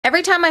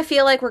Every time I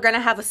feel like we're gonna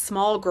have a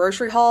small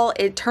grocery haul,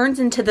 it turns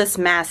into this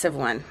massive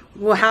one.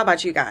 Well, how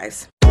about you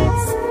guys?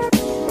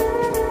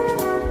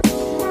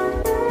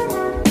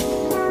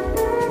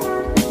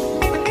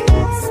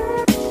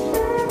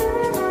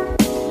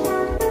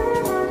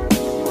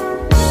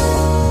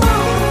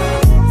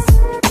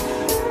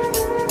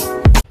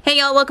 Hey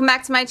y'all, welcome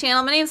back to my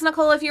channel. My name is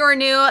Nicole if you are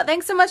new.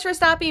 Thanks so much for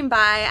stopping by.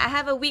 I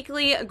have a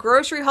weekly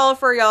grocery haul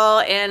for y'all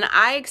and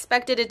I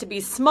expected it to be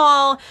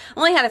small.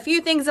 Only had a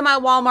few things in my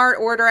Walmart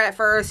order at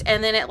first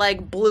and then it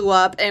like blew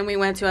up and we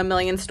went to a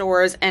million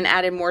stores and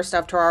added more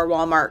stuff to our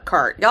Walmart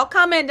cart. Y'all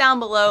comment down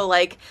below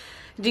like,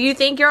 do you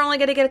think you're only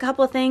gonna get a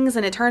couple of things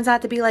and it turns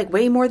out to be like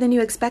way more than you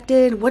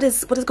expected? What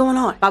is going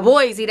on? My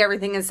boys eat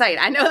everything in sight.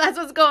 I know that's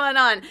what's going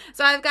on.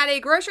 So I've got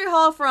a grocery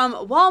haul from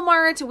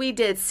Walmart. We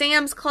did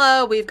Sam's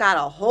Club. We've got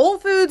a Whole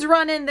Foods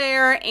run in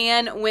there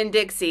and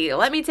Winn-Dixie.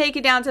 Let me take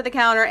you down to the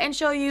counter and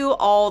show you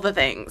all the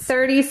things.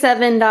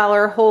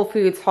 $37 Whole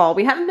Foods haul.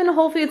 We haven't been to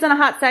Whole Foods in a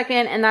hot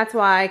second and that's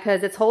why,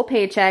 because it's whole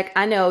paycheck.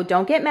 I know,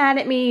 don't get mad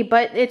at me,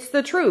 but it's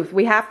the truth.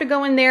 We have to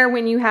go in there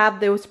when you have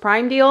those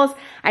Prime deals.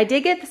 I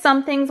did get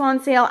some things on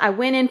sale. I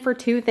went in for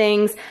two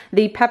things.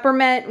 The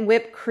peppermint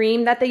whipped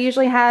cream that they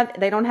usually have,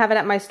 they don't have it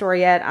at my store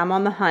yet. I'm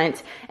on the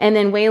hunt. And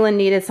then Waylon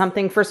needed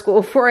something for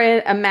school for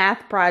a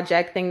math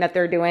project thing that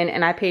they're doing,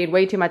 and I paid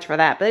way too much for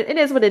that. But it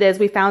is what it is.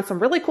 We found some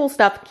really cool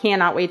stuff.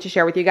 Cannot wait to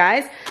share with you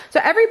guys.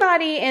 So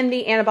everybody in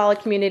the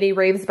anabolic community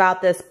raves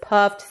about this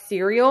puffed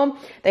cereal.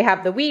 They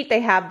have the wheat, they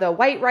have the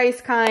white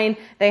rice kind.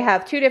 They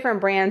have two different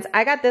brands.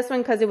 I got this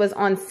one because it was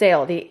on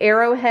sale. The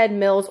Arrowhead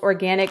Mills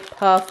Organic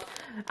Puffed.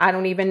 I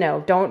don't even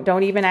know.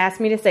 Don't even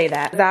ask me to say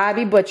that. I'd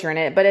be butchering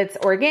it, but it's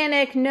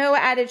organic, no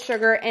added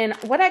sugar. And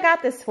what I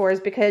got this for is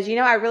because, you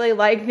know, I really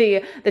like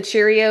the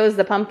Cheerios,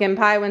 the pumpkin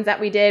pie ones that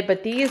we did,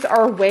 but these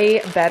are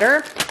way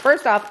better.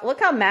 First off, look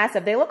how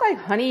massive. They look like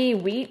honey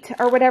wheat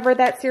or whatever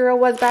that cereal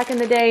was back in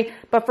the day.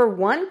 But for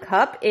one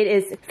cup, it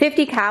is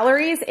 50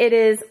 calories. It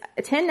is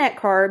 10 net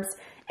carbs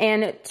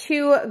and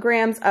 2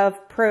 grams of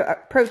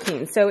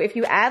protein. So if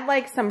you add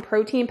like some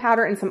protein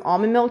powder and some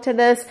almond milk to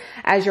this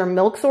as your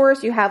milk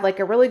source, you have like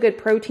a really good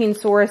protein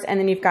source and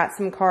then you've got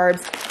some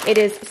carbs. It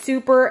is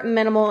super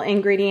minimal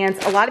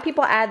ingredients. A lot of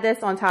people add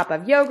this on top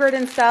of yogurt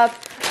and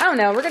stuff. I don't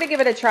know. We're going to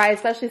give it a try,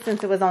 especially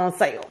since it was on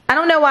sale. I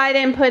don't know why I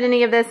didn't put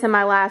any of this in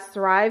my last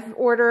Thrive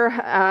order.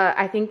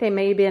 I think they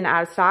may have been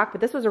out of stock, but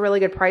this was a really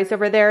good price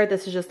over there.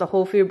 This is just the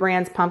Whole Food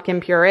Brands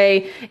pumpkin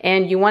puree.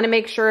 And you want to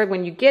make sure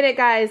when you get it,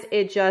 guys,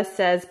 it just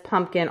says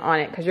pumpkin on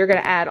it because you're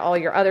going to add all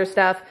your other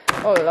stuff.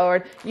 Oh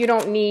Lord, you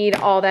don't need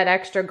all that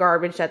extra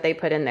garbage that they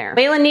put in there.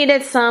 Waylon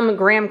needed some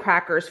graham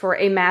crackers for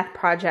a math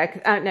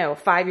project. No,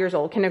 5 years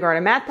old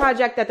kindergarten math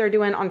project that they're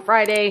doing on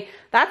Friday.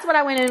 That's what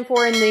I went in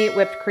for in the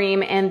whipped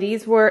cream. And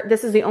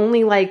this is the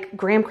only like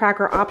graham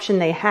cracker option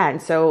they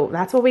had. So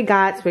that's what we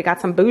got. So we got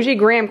some bougie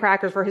graham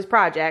crackers for his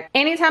project.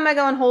 Anytime I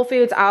go in Whole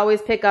Foods, I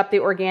always pick up the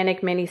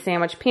organic mini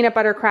sandwich peanut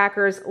butter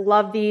crackers.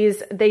 Love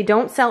these. They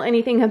don't sell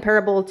anything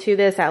comparable to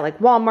this at like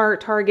Walmart,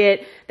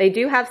 Target. They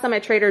do have some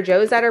at Trader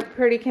Joe's that are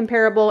pretty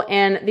comparable.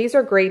 And these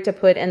are great to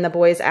put in the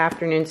boys'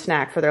 afternoon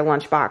snack for their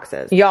lunch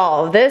boxes.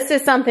 Y'all, this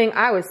is something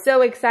I was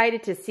so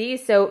excited to see.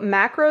 So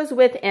Macros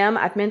with M,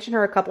 I've mentioned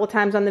her a couple of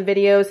times on the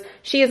videos.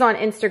 She is on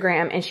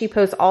Instagram and she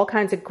posts all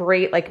kinds of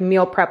great like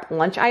meal prep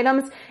lunch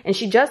items. And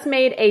she just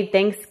made a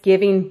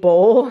Thanksgiving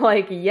bowl.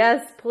 Like,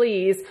 yes,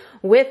 please,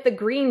 with the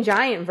Green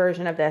Giant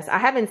version of this. I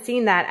haven't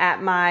seen that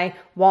at my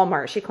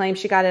Walmart. She claims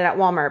she got it at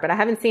Walmart, but I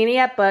haven't seen it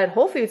yet. But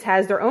Whole Foods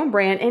has their own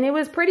brand and it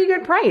was pretty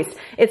good price.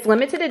 It's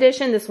limited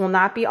edition. This will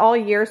not be all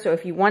year. So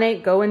if you want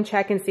it, go and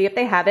check and see if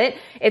they have it.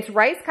 It's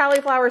rice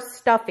cauliflower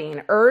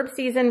stuffing, herb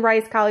seasoned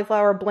rice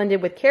cauliflower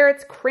blended with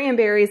carrots,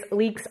 cranberries,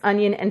 leeks,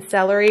 onion, and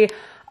celery.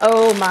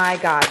 Oh my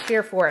gosh,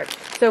 here for it.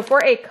 So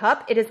for a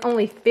cup, it is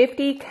only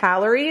 50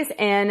 calories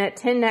and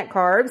 10 net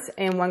carbs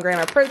and 1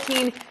 gram of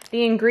protein.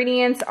 The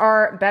ingredients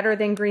are better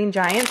than Green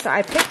Giant. So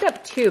I picked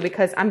up 2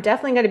 because I'm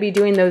definitely going to be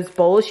doing those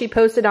bowls she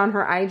posted on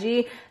her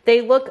IG.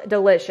 They look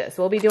delicious.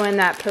 We'll be doing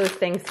that post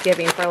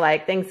Thanksgiving for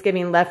like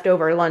Thanksgiving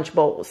leftover lunch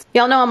bowls.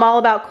 Y'all know I'm all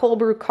about cold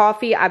brew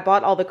coffee. I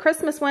bought all the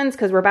Christmas ones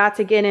because we're about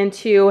to get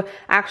into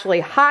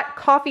actually hot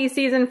coffee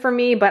season for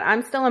me, but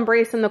I'm still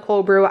embracing the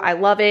cold brew. I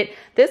love it.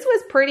 This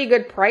was pretty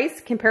good price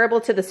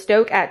comparable to the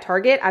Stoke at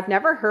Target. I've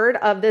never heard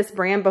of this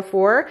brand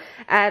before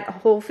at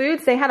Whole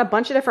Foods. They had a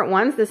bunch of different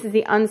ones. This is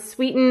the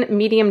unsweetened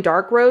medium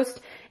dark roast.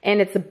 And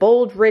it's a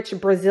bold, rich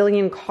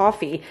Brazilian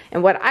coffee.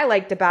 And what I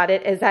liked about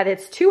it is that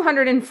it's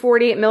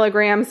 240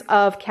 milligrams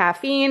of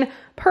caffeine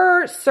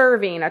per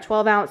serving, a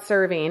 12-ounce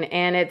serving.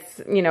 And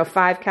it's, you know,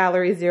 5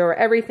 calories, 0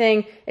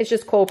 everything. It's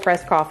just cold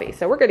pressed coffee.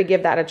 So we're going to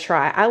give that a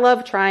try. I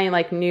love trying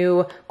like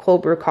new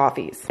cold brew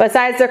coffees.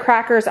 Besides the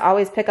crackers, I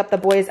always pick up the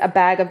boys a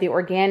bag of the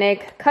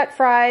organic cut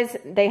fries.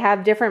 They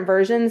have different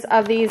versions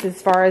of these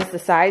as far as the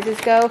sizes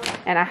go.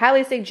 And I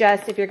highly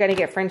suggest if you're going to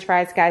get French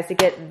fries, guys, to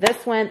get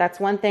this one. That's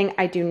one thing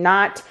I do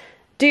not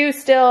do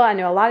still. I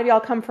know a lot of y'all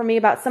come for me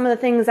about some of the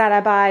things that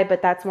I buy,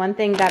 but that's one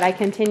thing that I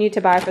continue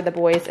to buy for the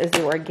boys is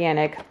the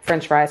organic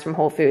French fries from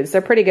Whole Foods.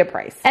 They're pretty good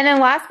price. And then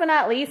last but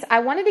not least,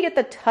 I wanted to get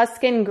the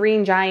Tuscan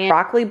Green Giant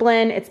broccoli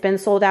blend. It's been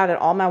sold out at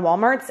all my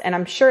Walmarts, and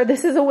I'm sure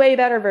this is a way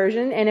better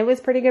version, and it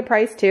was pretty good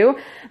price too.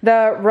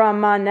 The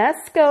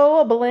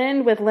Romanesco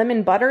blend with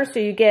lemon butter, so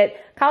you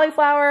get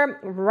cauliflower,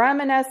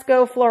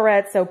 Romanesco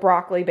florets, so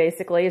broccoli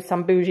basically,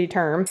 some bougie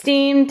term.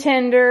 Steamed,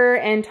 tender,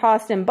 and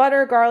tossed in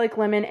butter, garlic,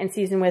 lemon, and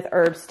seasoned with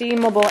herbs.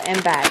 Steamable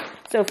and bagged.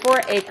 So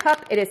for a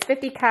cup, it is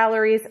 50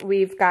 calories.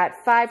 We've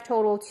got 5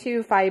 total,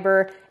 2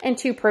 fiber, and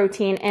 2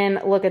 protein.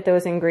 And look at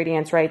those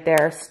ingredients right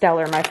there.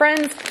 Stellar, my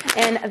friends.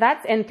 And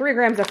that's in 3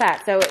 grams of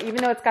fat. So even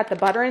though it's got the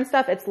butter and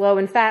stuff, it's low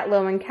in fat,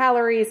 low in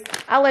calories.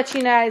 I'll let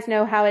you guys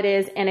know how it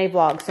is in a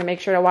vlog. So make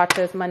sure to watch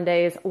those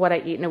Mondays, what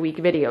I eat in a week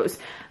videos.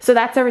 So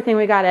that's everything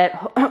we got at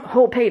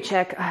Whole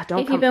Paycheck.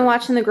 If you've been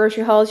watching the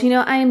grocery hauls, you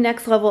know I am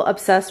next level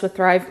obsessed with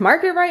Thrive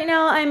Market right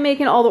now. I'm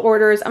making all the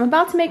orders. I'm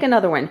about to make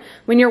another one.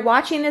 When you're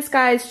watching this,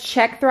 guys,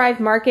 check Thrive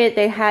Market.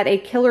 They had a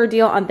killer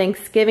deal on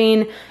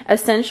Thanksgiving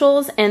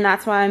essentials, and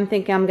that's why I'm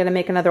thinking I'm going to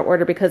make another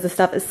order because the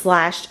stuff is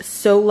slashed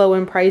so low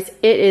in price.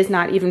 It is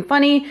not even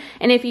funny.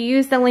 And if you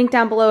use the link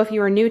down below, if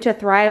you are new to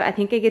Thrive, I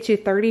think it gets you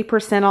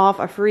 30% off,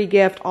 a free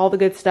gift, all the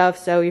good stuff.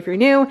 So if you're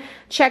new,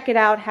 check it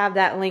out. Have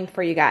that link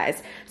for you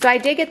guys. So I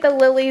did get the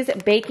Lily's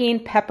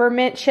baking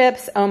peppermint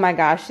chips. Oh my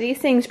gosh, these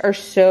things are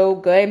so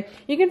good.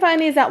 You can find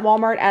these at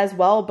Walmart as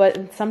well,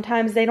 but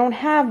sometimes they don't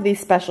have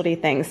these specialty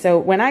things. So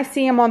when I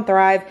see them on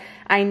Thrive,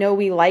 I know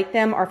we like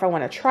them, or if I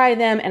want to try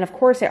them, and of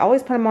course, they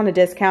always put them on a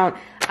discount,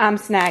 I'm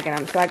snagging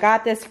them. So I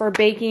got this for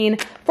baking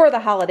for the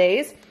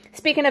holidays.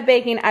 Speaking of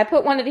baking, I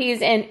put one of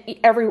these in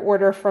every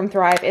order from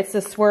Thrive. It's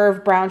the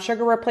Swerve brown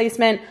sugar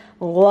replacement.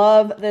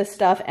 Love this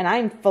stuff, and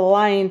I'm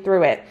flying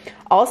through it.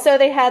 Also,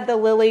 they had the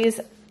Lily's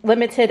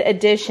limited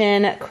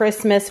edition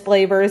Christmas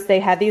flavors. They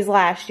had these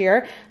last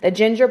year. The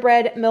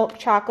gingerbread milk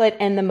chocolate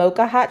and the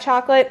mocha hot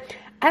chocolate.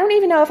 I don't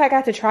even know if I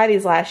got to try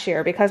these last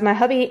year because my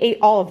hubby ate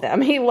all of them.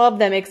 He loved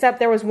them, except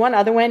there was one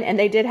other one, and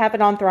they did have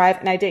it on Thrive,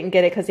 and I didn't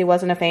get it because he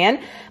wasn't a fan.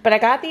 But I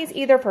got these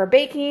either for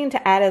baking,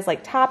 to add as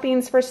like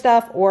toppings for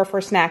stuff, or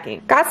for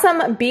snacking. Got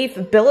some beef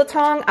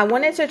biltong. I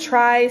wanted to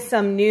try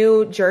some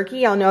new jerky.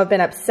 Y'all know I've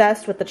been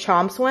obsessed with the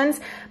Chomps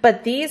ones,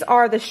 but these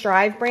are the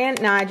Strive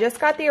brand. Now, I just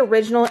got the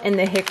original in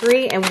the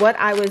hickory, and what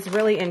I was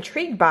really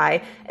intrigued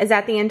by is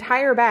that the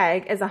entire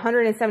bag is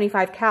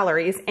 175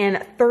 calories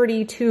and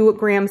 32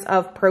 grams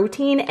of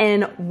protein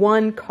and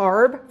 1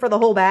 carb for the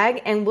whole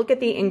bag. And look at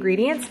the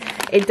ingredients.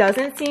 It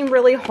doesn't seem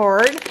really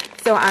hard.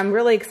 So I'm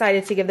really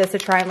excited to give this a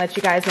try and let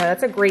you guys know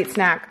that's a great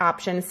snack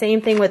option.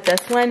 Same thing with this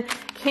one.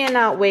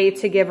 Cannot wait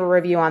to give a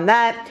review on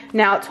that.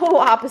 Now, total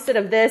opposite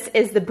of this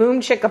is the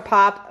Boom Chicka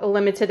Pop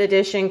limited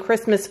edition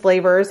Christmas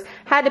flavors.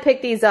 Had to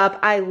pick these up.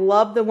 I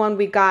love the one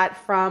we got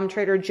from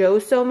Trader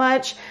Joe's so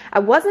much. I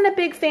wasn't a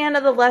big fan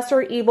of the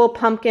Lesser Evil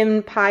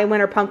pumpkin pie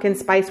one or pumpkin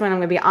spice one, I'm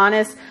gonna be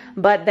honest,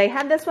 but they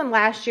had this one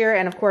last year,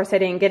 and of course I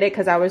didn't get it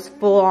because I was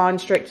full on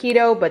strict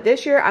keto. But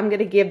this year I'm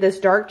gonna give this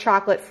dark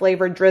chocolate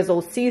flavored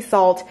drizzled sea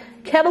salt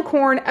kettle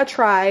corn a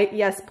try.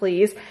 Yes,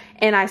 please.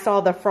 And I saw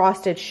the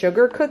frosted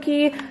sugar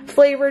cookie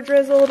flavor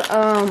drizzled.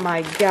 Oh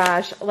my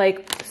gosh,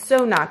 like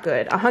so not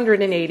good.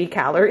 180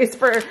 calories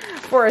for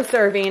a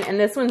serving, and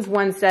this one's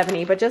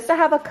 170. But just to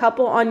have a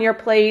couple on your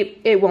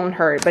plate, it won't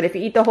hurt. But if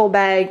you eat the whole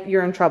bag,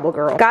 you're in trouble,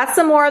 girl. Got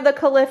some more of the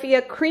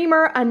Califia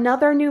creamer,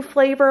 another new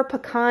flavor,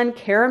 pecan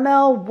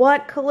caramel.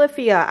 What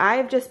Califia?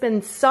 I've just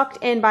been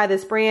sucked in by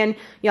this brand.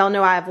 Y'all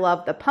know I've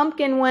loved the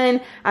pumpkin one.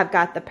 I've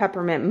got the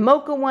peppermint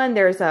mocha one.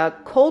 There's a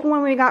cold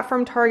one we got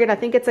from Target. I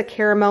think it's a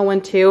caramel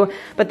one too.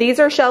 But these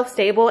are shelf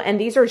stable, and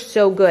these are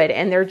so good.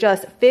 And they're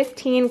just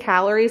 15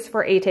 calories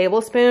for a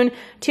tablespoon,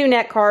 2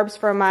 net carbs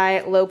for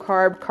my low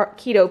carb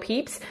keto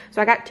peeps.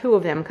 So I got 2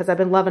 of them because I've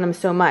been loving them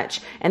so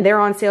much. And they're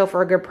on sale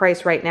for a good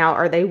price right now,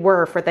 or they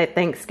were for that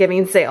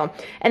Thanksgiving sale.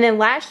 And then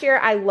last year,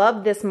 I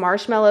loved this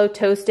marshmallow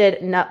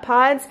toasted nut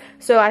pods.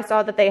 So I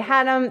saw that they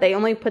had them. They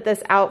only put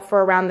this out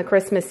for around the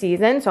Christmas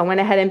season. So I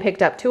went ahead and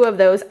picked up 2 of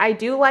those. I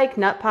do like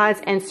nut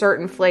pods and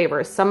certain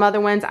flavors. Some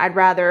other ones, I'd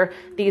rather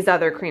these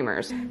other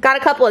creamers. Got a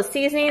couple of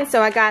seasonings.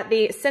 So I got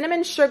the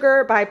cinnamon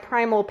sugar by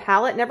Primal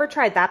Palette. Never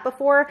tried that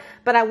before,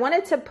 but I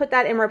wanted to put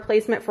that in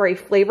replacement for a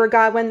Flavor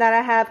God one that I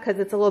have because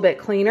it's a little bit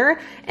cleaner.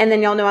 And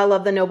then y'all know I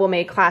love the Noble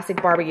Made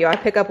Classic Barbecue. I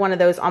pick up one of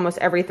those almost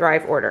every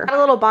Thrive order. Got a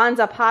little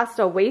Bonza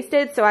pasta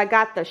wasted. So I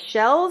got the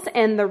shells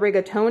and the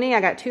rigatoni. I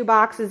got 2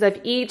 boxes of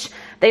each.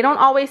 They don't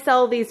always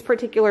sell these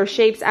particular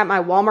shapes at my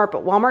Walmart,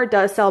 but Walmart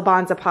does sell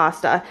Bonza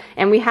pasta.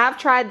 And we have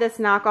tried this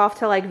knockoff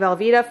to like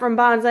Velveeta from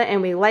Bonza,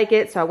 and we like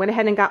it. So I went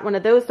ahead and got one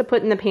of those to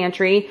put in the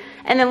pantry. greenery.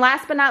 And then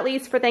last but not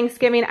least, for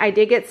Thanksgiving, I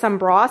did get some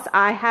broths.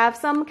 I have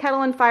some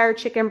Kettle and Fire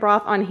chicken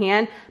broth on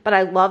hand, but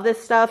I love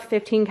this stuff.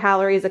 15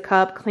 calories a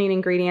cup, clean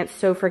ingredients,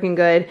 so freaking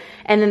good.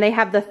 And then they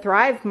have the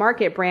Thrive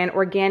Market brand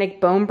organic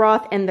bone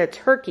broth and the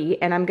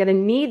turkey, and I'm gonna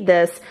need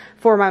this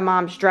for my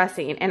mom's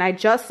dressing. And I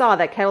just saw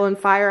that Kettle and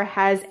Fire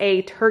has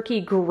a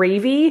turkey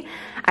gravy.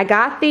 I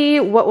got the,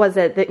 what was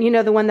it? You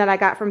know, the one that I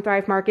got from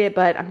Thrive Market,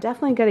 but I'm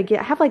definitely gonna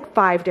get, I have like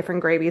 5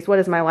 different gravies. What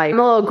is my life? I'm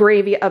a little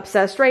gravy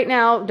obsessed right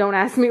now. Don't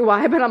ask me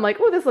why, but I'm like,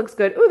 oh, this looks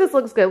good. Oh, this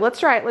looks good. Let's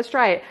try it. Let's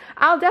try it.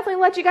 I'll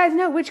definitely let you guys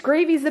know which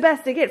gravy is the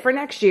best to get for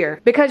next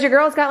year because your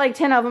girl's got like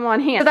 10 of them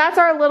on hand. So that's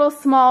our little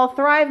small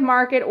Thrive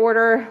Market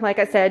order. Like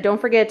I said, don't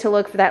forget to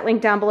look for that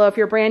link down below if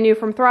you're brand new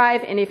from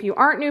Thrive. And if you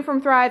aren't new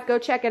from Thrive, go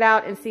check it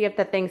out and see if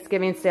the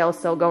Thanksgiving sale is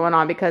still going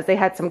on because they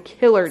had some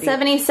killer deals.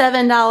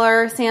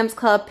 $77 Sam's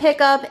Club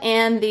pickup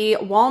and the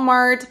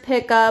Walmart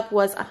pickup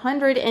was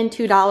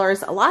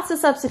 $102. Lots of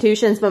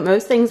substitutions, but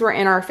most things were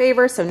in our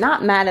favor, so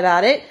not mad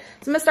about it.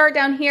 So I'm gonna start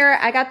down here.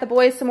 I got the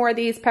boys some more of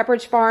these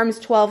Pepperidge Farms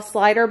 12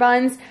 slider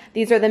buns.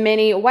 These are the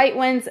mini white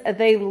ones.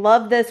 They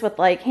love this with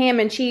like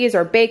ham and cheese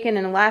or bacon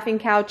and Laughing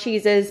Cow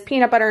cheeses,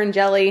 peanut butter and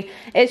jelly.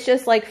 It's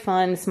just like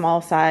fun,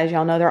 small size.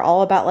 Y'all know they're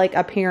all about like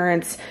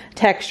appearance,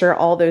 texture,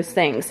 all those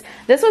things.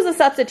 This was a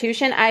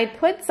substitution. I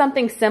put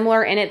something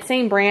similar in it,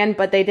 same brand,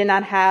 but they did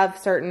not have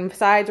certain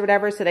sides or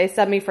whatever, so they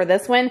subbed me for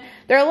this one.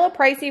 They're a little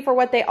pricey for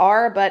what they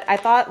are, but I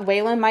thought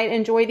Waylon might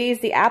enjoy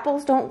these. The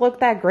apples don't look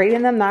that great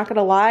in them, not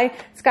gonna lie.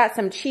 It's got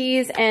some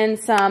cheese and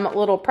some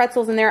little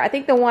pretzels in there. I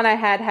think the one I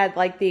had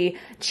like the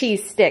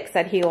cheese sticks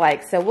that he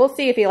likes. So we'll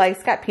see if he likes.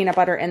 It's got peanut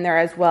butter in there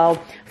as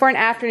well for an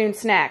afternoon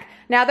snack.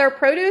 Now their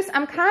produce,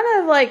 I'm kind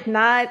of like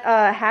not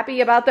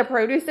happy about the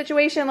produce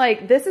situation.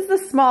 Like this is the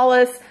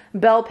smallest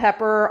bell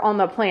pepper on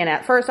the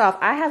planet. First off,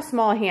 I have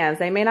small hands.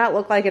 They may not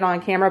look like it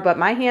on camera, but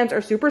my hands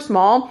are super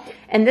small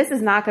and this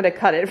is not gonna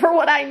cut it for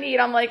what I need.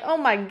 I'm like, oh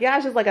my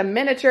gosh, it's like a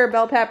miniature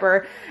bell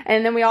pepper.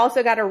 And then we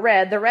also got a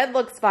red. The red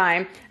looks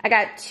fine. I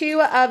got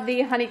 2 of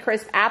the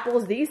Honeycrisp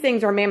apples. These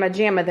things are Mama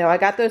Jamma though. I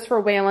got those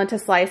for Waylon to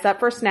slice up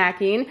for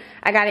snacking.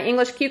 I got an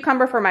English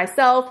cucumber for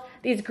myself.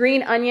 These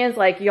green onions,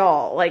 like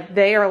y'all, like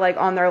they are like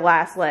on their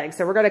last leg.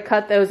 So we're gonna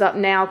cut those up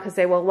now because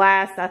they will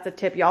last. That's a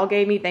tip y'all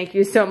gave me. Thank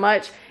you so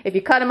much. If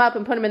you cut them up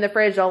and put them in the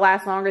fridge, they'll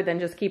last longer than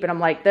just keeping them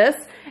like this.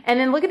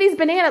 And then look at these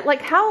bananas.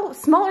 Like how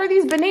small are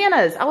these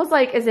bananas? I was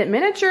like, is it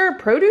miniature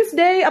produce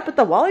day up at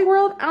the Wally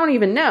World? I don't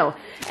even know.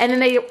 And then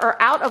they are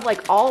out of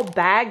like all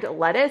bagged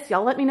lettuce.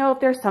 Y'all let me know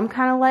if there's some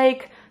kind of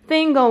like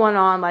thing going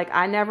on. Like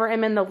I never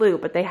am in the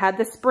loop, but they had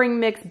the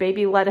spring mix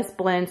baby lettuce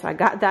blend, so I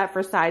got that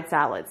for side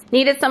salads.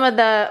 Needed some of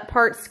the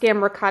part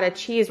skim ricotta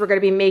cheese. We're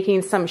gonna be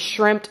making some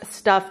shrimp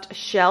stuffed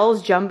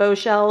shells, jumbo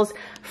shells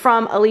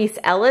from Elise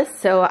Ellis,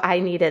 so I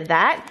needed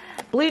that.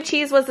 Blue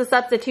cheese was the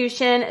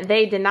substitution.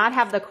 They did not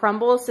have the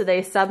crumbles, so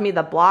they subbed me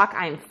the block.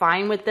 I'm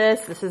fine with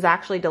this. This is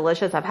actually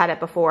delicious. I've had it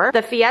before.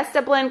 The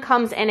Fiesta blend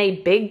comes in a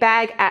big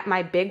bag at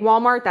my big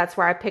Walmart. That's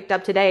where I picked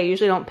up today. I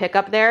usually don't pick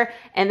up there,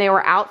 and they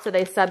were out, so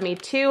they subbed me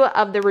 2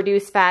 of the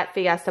reduced fat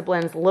Fiesta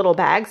blends little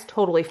bags.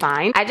 Totally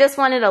fine. I just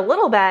wanted a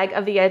little bag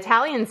of the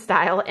Italian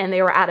style, and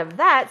they were out of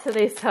that, so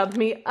they subbed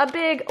me a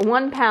big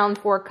 1 pound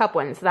 4-cup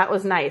one, so that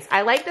was nice.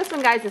 I like this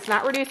one, guys. It's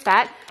not reduced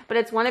fat, but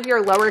it's one of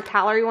your lower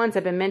calorie ones.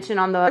 I've been mentioned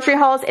on the grocery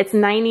hauls. It's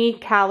 90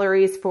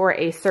 calories for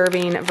a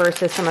serving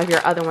versus some of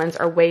your other ones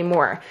are way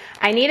more.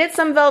 I needed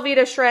some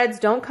Velveeta shreds.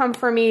 Don't come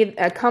for me.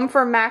 Come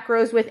for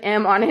Macros with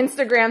M on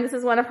Instagram. This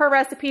is one of her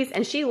recipes,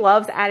 and she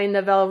loves adding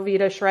the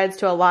Velveeta shreds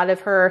to a lot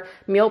of her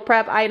meal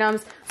prep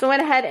items. So I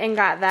went ahead and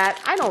got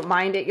that. I don't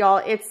mind it, y'all.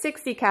 It's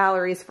 60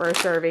 calories for a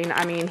serving.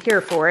 I mean,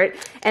 here for it.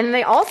 And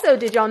they also,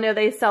 did y'all know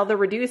they sell the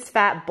reduced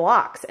fat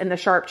blocks in the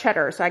sharp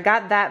cheddar? So I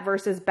got that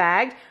versus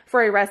bagged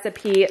for a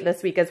recipe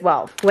this week as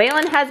well.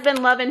 Waylon has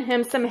been loving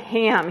him some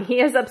ham. He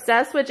is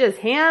obsessed with just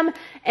ham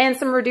and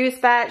some reduced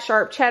fat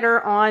sharp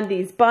cheddar on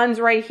these buns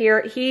right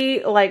here.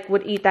 He like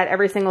would eat that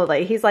every single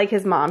day. He's like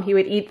his mom. He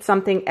would eat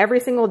something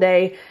every single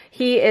day.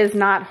 He is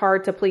not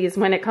hard to please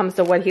when it comes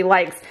to what he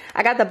likes.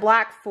 I got the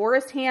Black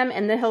Forest ham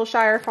in the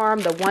Hillshire Farm,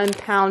 the 1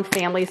 pound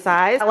family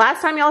size. The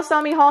last time y'all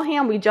saw me haul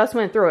ham, we just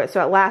went through it,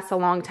 so it lasts a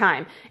long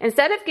time.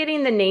 Instead of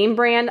getting the name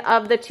brand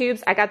of the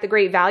tubes, I got the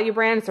Great Value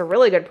brand. It's a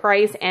really good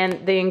price,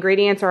 and the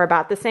ingredients are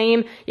about the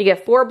same. You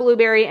get 4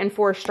 blueberry and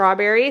 4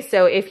 strawberry.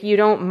 So if you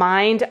don't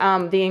mind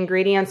the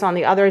ingredients on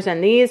the others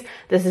and these,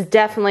 this is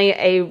definitely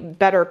a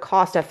better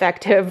cost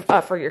effective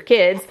for your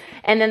kids.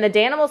 And then the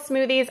Danimal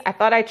smoothies, I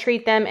thought I'd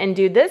treat them and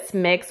do this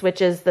mix,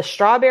 which is the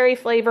strawberry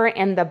flavor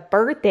and the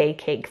birthday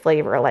cake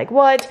flavor. Like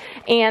what?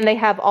 And they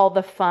have all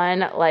the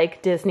fun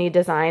like Disney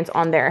designs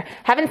on there.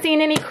 Haven't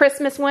seen any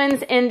Christmas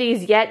ones in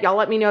these yet. Y'all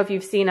let me know if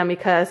you've seen them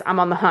because I'm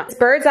on the hunt.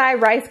 Bird's Eye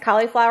rice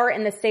cauliflower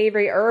and the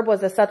savory herb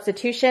was a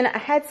substitution. I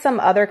had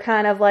some other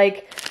kind of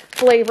like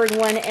flavored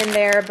one in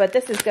there, but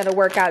this is going to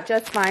work out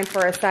just fine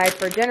for a side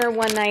for dinner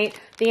one night.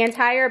 The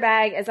entire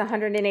bag is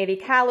 180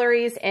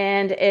 calories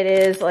and it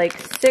is like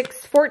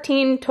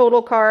 14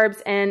 total carbs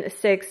and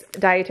 6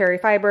 dietary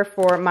fiber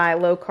for my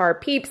low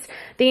carb peeps.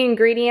 The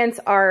ingredients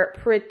are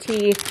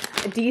pretty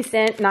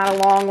decent, not a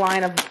long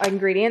line of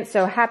ingredients,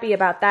 so happy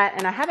about that.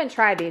 And I haven't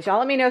tried these. Y'all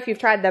let me know if you've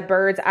tried the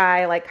bird's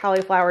eye, like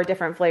cauliflower,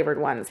 different flavored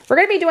ones. We're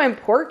gonna be doing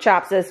pork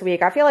chops this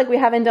week. I feel like we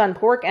haven't done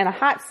pork in a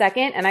hot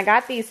second, and I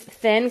got these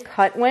thin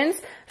cut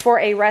ones for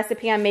a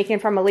recipe I'm making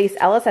from Elise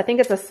Ellis. I think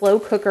it's a slow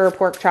cooker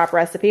pork chop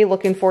recipe.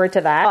 Looking forward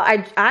to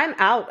that. I'm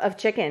out of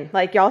chicken.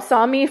 Like, y'all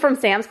saw me from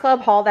Sam's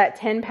Club haul that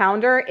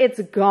 10-pounder. It's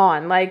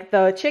gone. Like,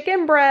 the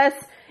chicken breast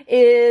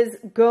is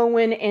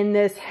going in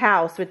this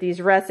house with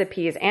these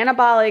recipes.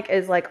 Anabolic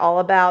is like all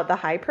about the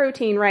high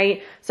protein,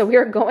 right? So we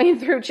are going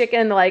through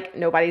chicken like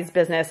nobody's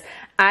business.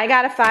 I'm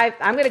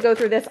going to go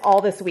through this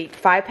all this week.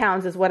 5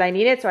 pounds is what I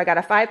needed. So I got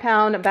a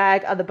 5-pound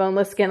bag of the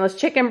boneless, skinless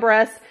chicken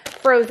breasts,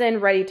 frozen,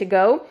 ready to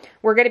go.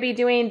 We're going to be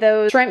doing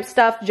those shrimp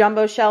stuffed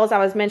jumbo shells I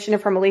was mentioning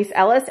from Elise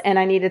Ellis, and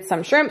I needed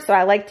some shrimp. So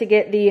I like to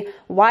get the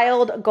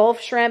wild Gulf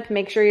shrimp.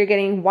 Make sure you're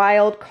getting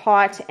wild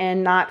caught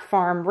and not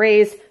farm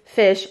raised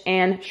fish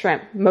and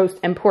shrimp. Most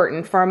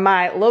important for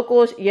my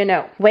locals, you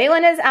know.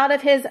 Waylon is out of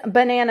his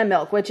banana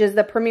milk, which is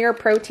the premier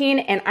protein,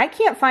 and I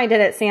can't find it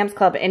at Sam's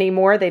Club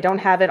anymore. They don't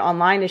have it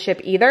online to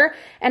ship either.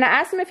 And I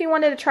asked him if he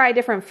wanted to try a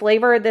different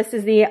flavor. This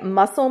is the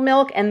muscle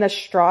milk and the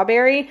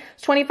strawberry.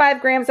 It's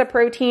 25 grams of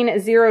protein,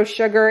 0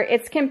 sugar.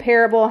 It's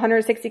comparable,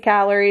 160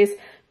 calories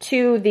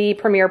to the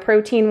premier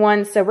protein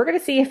one. So we're going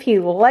to see if he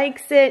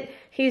likes it.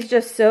 He's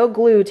just so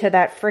glued to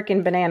that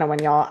freaking banana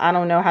one, y'all. I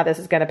don't know how this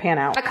is going to pan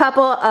out. A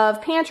couple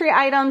of pantry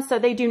items. So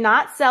they do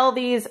not sell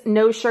these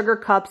no sugar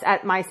cups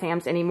at my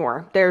Sam's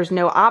anymore. There's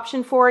no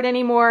option for it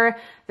anymore.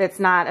 That's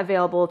not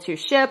available to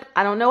ship.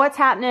 I don't know what's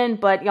happening,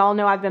 but y'all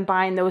know I've been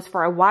buying those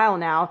for a while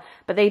now.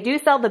 But they do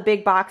sell the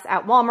big box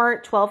at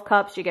Walmart, 12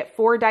 cups. You get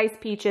 4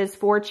 diced peaches,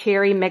 4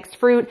 cherry mixed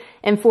fruit,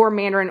 and 4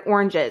 mandarin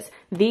oranges.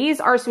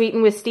 These are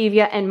sweetened with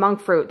stevia and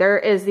monk fruit. There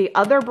is the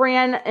other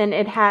brand, and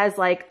it has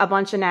like a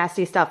bunch of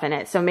nasty stuff in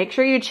it. So make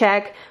sure you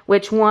check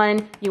which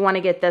one you want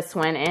to get. This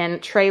one,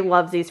 and Trey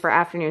loves these for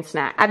afternoon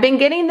snack. I've been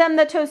getting them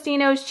the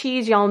Tostino's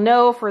cheese, y'all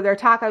know, for their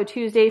Taco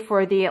Tuesday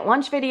for the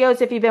lunch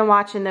videos if you've been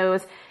watching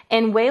those.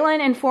 And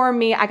Waylon informed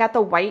me I got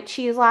the white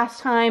cheese last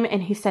time,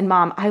 and he said,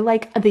 Mom, I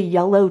like the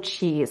yellow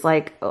cheese.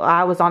 Like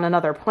I was on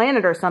another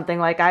planet or something.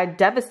 Like I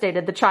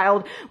devastated the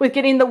child with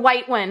getting the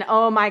white one.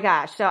 Oh my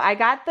gosh. So I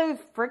got the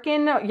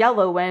freaking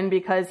yellow one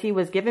because he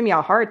was giving me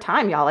a hard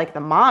time, y'all. Like the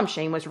mom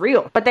shame was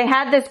real. But they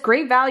had this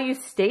Great Value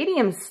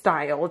stadium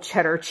style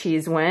cheddar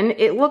cheese one.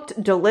 It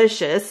looked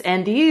delicious,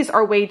 and these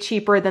are way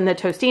cheaper than the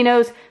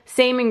Tostino's.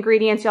 Same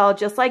ingredients, y'all,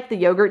 just like the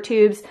yogurt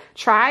tubes.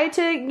 Try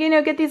to, you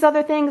know, get these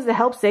other things to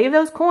help save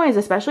those coins,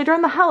 especially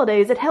during the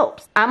holidays. It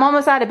helps. I'm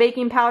almost out of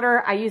baking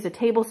powder. I use a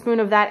tablespoon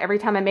of that every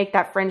time I make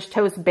that French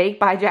toast bake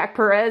by Jack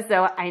Perez,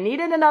 so I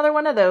needed another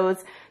one of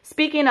those.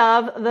 Speaking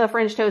of the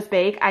French toast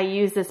bake, I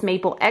use this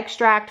maple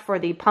extract for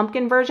the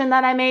pumpkin version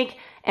that I make,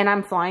 and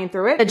I'm flying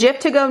through it. The Jif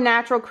to Go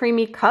Natural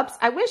Creamy Cups.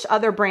 I wish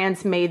other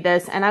brands made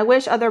this, and I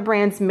wish other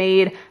brands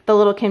made the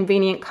little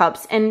convenient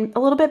cups and a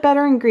little bit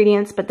better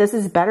ingredients, but this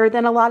is better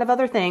than a lot of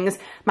other things.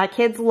 My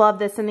kids love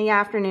this in the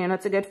afternoon.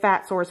 It's a good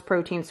fat source,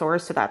 protein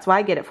source, so that's why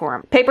I get it for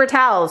them. Paper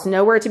towels,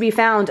 nowhere to be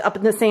found up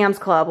in the Sam's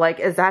Club. Like,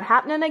 is that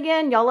happening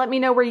again? Y'all let me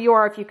know where you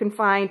are if you can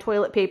find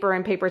toilet paper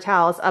and paper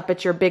towels up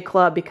at your big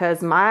club,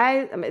 because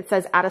it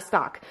says out of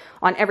stock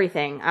on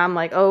everything. I'm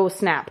like, oh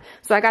snap.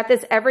 So I got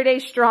this Everyday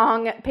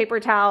Strong paper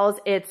towels.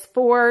 It's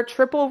 4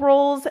 triple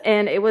rolls,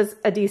 and it was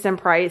a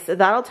decent price.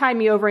 That'll tie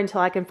me over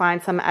until I can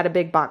find some at a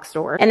big box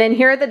store. And then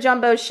here are the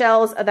jumbo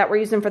shells that we're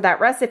using for that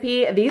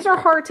recipe. These are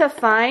hard to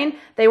find.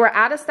 They were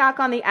out of stock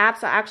on the app,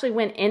 so I actually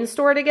went in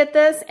store to get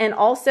this. And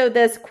also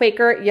this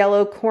Quaker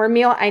yellow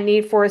cornmeal I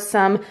need for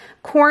some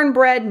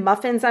cornbread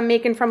muffins I'm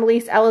making from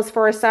Elise Ellis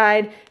for a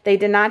side. They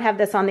did not have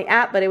this on the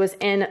app, but it was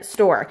in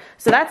store.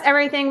 So that's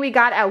everything we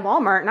got at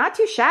Walmart. Not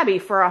too shabby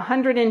for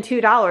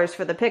 $102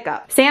 for the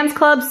pickup. Sam's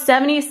Club,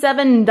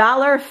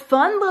 $77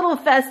 fun little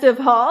festive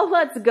haul.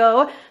 Let's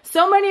go.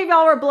 So many of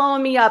y'all were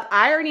blowing me up.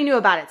 I already knew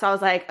about it. So I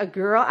was like,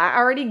 girl, I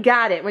already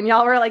got it. When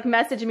y'all were like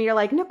messaging me, you're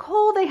like,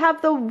 Nicole, they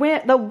have the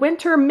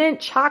winter mint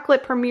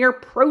chocolate premier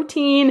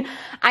protein.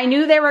 I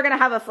knew they were going to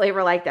have a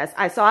flavor like this.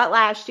 I saw it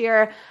last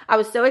year. I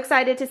was so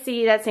excited to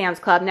see it at Sam's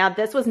Club. Now,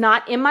 this was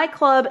not in my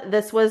club.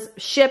 This was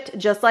shipped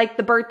just like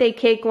the birthday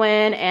cake one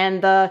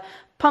and the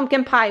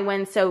pumpkin pie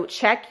one. So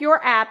check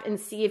your app and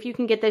see if you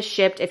can get this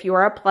shipped. If you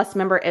are a Plus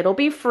member, it'll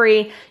be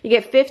free. You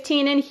get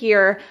 15 in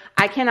here.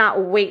 I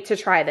cannot wait to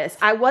try this.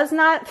 I was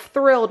not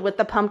thrilled with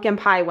the pumpkin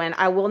pie one.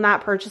 I will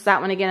not purchase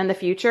that one again in the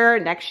future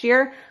next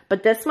year.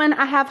 But this one,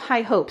 I have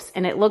high hopes,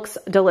 and it looks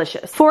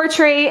delicious. For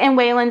Trey and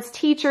Waylon's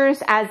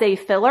teachers as a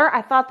filler,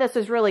 I thought this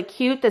was really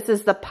cute. This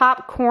is the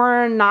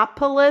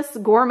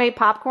Popcornopolis Gourmet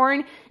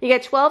Popcorn. You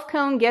get 12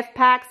 cone gift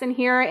packs in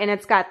here, and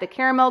it's got the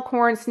caramel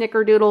corn,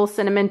 snickerdoodle,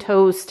 cinnamon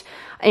toast.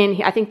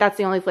 and I think that's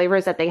the only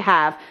flavors that they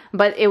have,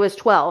 but it was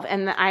 12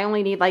 and I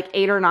only need like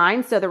 8 or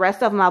 9, so the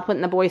rest of them I'll put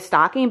in the boys'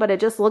 stocking, but it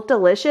just looked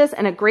delicious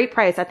and a great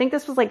price. I think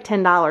this was like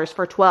 $10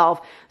 for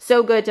 12.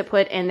 So good to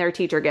put in their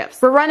teacher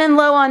gifts. We're running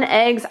low on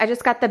eggs. I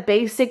just got the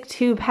basic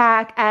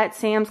 2-pack at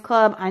Sam's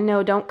Club. I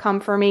know, don't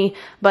come for me,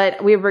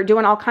 but we were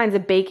doing all kinds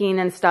of baking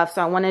and stuff,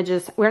 so I want to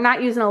just, we're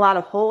not using a lot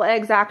of whole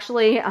eggs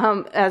actually,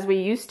 as we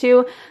used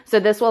to, so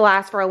this will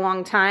last for a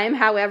long time.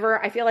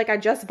 However, I feel like I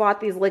just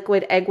bought these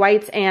liquid egg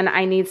whites and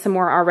I need some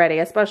more already,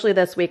 especially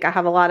this week. I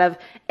have a lot of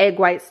egg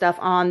white stuff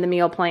on the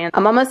meal plan.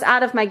 I'm almost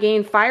out of my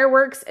Gain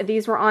fireworks.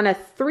 These were on a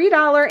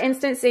 $3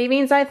 instant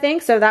savings, I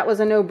think, so that was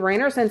a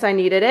no-brainer since I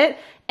needed it.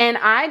 And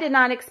I did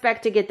not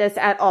expect to get this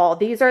at all.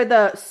 These are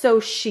the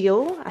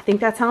Social, I think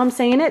that's how I'm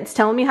saying it. It's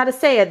telling me how to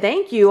say it.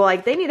 Thank you.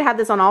 Like, they need to have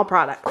this on all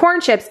products. Corn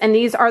chips, and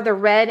these are the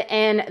red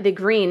and the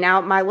green.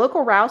 Now, my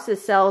local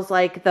Rouse's sells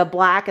like the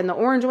black and the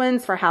orange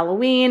ones for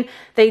Halloween.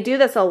 They do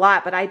this a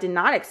lot, but I did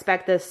not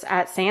expect this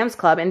at Sam's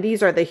Club. And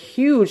these are the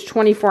huge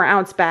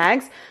 24-ounce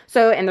bags.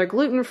 So, and they're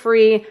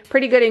gluten-free,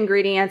 pretty good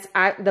ingredients.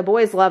 The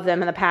boys love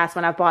them in the past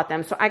when I've bought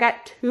them. So I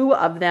got 2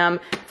 of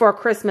them for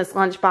Christmas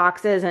lunch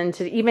boxes, and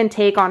to even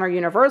take on our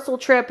Universal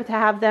trip to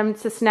have them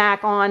to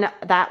snack on,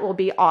 that will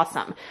be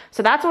awesome.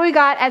 So that's what we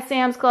got at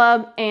Sam's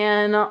Club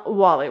and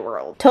Wally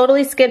World.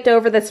 Totally skipped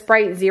over the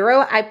Sprite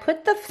Zero. I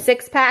put the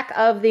 6-pack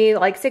of the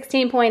like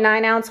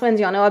 16.9 ounce ones.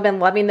 Y'all know I've been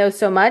loving those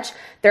so much.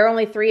 They're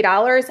only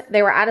 $3.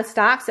 They were out of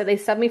stock, so they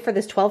subbed me for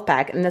this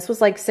 12-pack, and this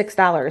was like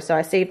 $6. So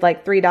I saved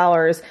like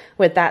 $3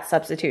 with that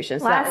substitution.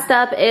 So last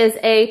up is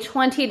a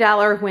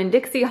 $20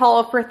 Winn-Dixie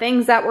haul for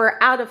things that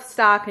were out of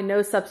stock and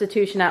no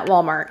substitution at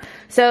Walmart.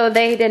 So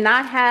they did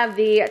not have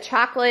the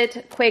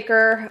chocolate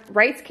Quaker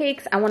rice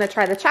cakes. I want to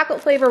try the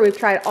chocolate flavor. We've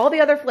tried all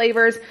the other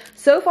flavors.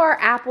 So far,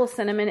 apple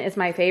cinnamon is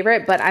my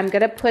favorite, but I'm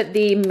going to put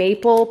the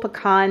maple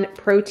pecan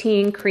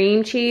protein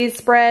cream cheese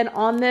spread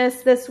on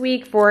this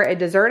week for a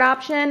dessert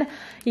option.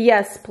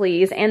 Yes,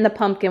 please. And the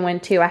pumpkin one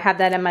too. I have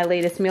that in my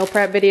latest meal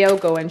prep video.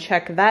 Go and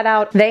check that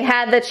out. They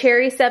had the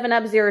cherry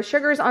 7-Up Zero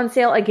Sugars on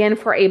sale again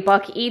for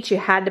 $1 each. You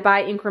had to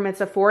buy increments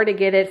of 4 to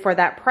get it for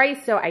that price,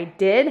 so I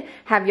did.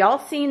 Have y'all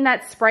seen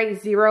that Sprite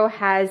Zero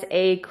has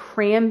a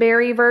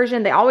cranberry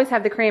version? They always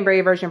have the cranberry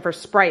version for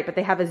Sprite, but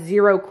they have a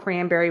zero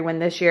cranberry one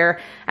this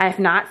year. I have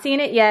not seen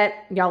it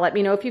yet. Y'all let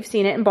me know if you've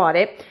seen it and bought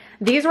it.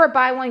 These were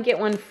buy one, get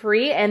one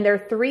free, and they're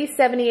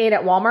 $3.78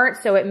 at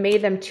Walmart, so it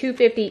made them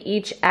 $2.50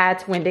 each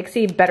at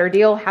Winn-Dixie. Better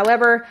deal.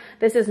 However,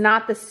 this is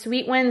not the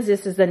sweet ones.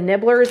 This is the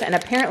nibblers, and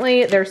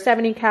apparently they're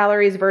 70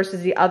 calories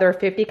versus the other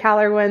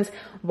 50-calorie ones.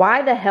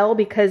 Why the hell?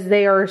 Because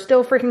they are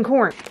still freaking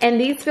corn. And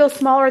these feel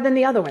smaller than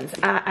the other ones.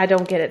 I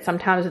don't get it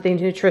sometimes with the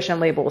nutrition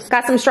labels.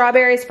 Got some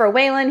strawberries for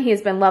Waylon.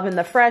 He's been loving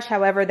the fresh.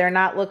 However, they're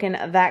not looking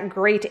that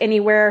great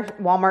anywhere.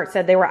 Walmart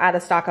said they were out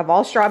of stock of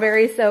all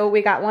strawberries, so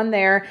we got one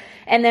there.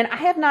 And then I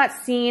have not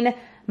seen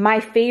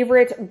my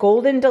favorite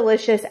Golden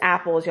Delicious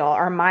apples, y'all,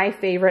 are my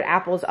favorite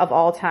apples of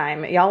all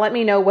time. Y'all let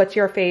me know what's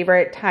your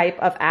favorite type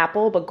of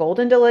apple, but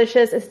Golden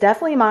Delicious is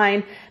definitely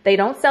mine. They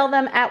don't sell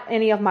them at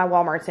any of my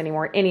Walmarts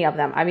anymore, any of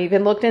them. I've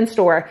even looked in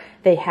store.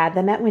 They had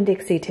them at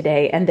Winn-Dixie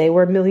today, and they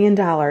were $1 million.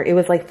 It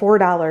was like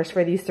 $4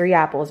 for these 3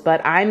 apples,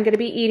 but I'm going to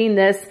be eating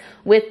this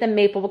with the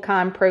maple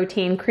pecan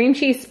protein cream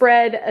cheese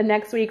spread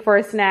next week for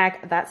a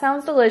snack. That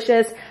sounds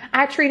delicious.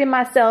 I treated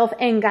myself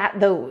and got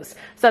those.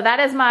 So that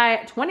is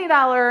my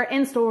 $20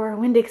 in-store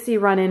Winn-Dixie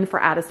run-in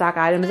for out-of-stock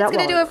items. That's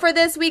going to do it for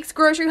this week's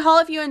grocery haul.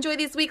 If you enjoy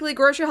these weekly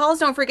grocery hauls,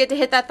 don't forget to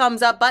hit that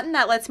thumbs up button.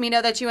 That lets me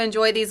know that you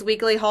enjoy these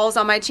weekly hauls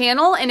on my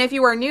channel. And if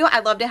you are new,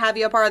 I'd love to have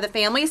you a part of the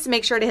family, so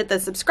make sure to hit the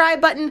subscribe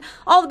button,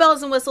 all the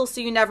bells and whistles,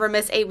 so you never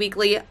miss a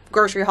weekly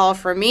grocery haul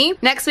from me.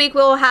 Next week,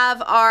 we'll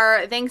have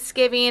our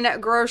Thanksgiving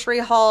grocery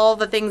haul,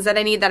 the things that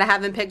I need that I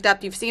haven't picked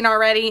up, you've seen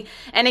already.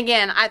 And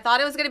again, I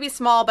thought it was going to be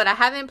small, but I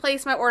haven't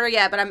placed my order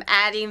yet, but I'm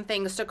adding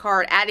things to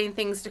cart,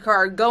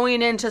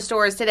 going into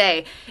stores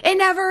today. It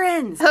never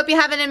ends. Hope you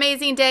have an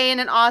amazing day and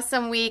an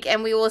awesome week,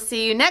 and we will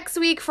see you next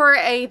week for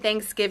a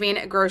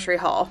Thanksgiving grocery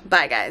haul.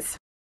 Bye, guys.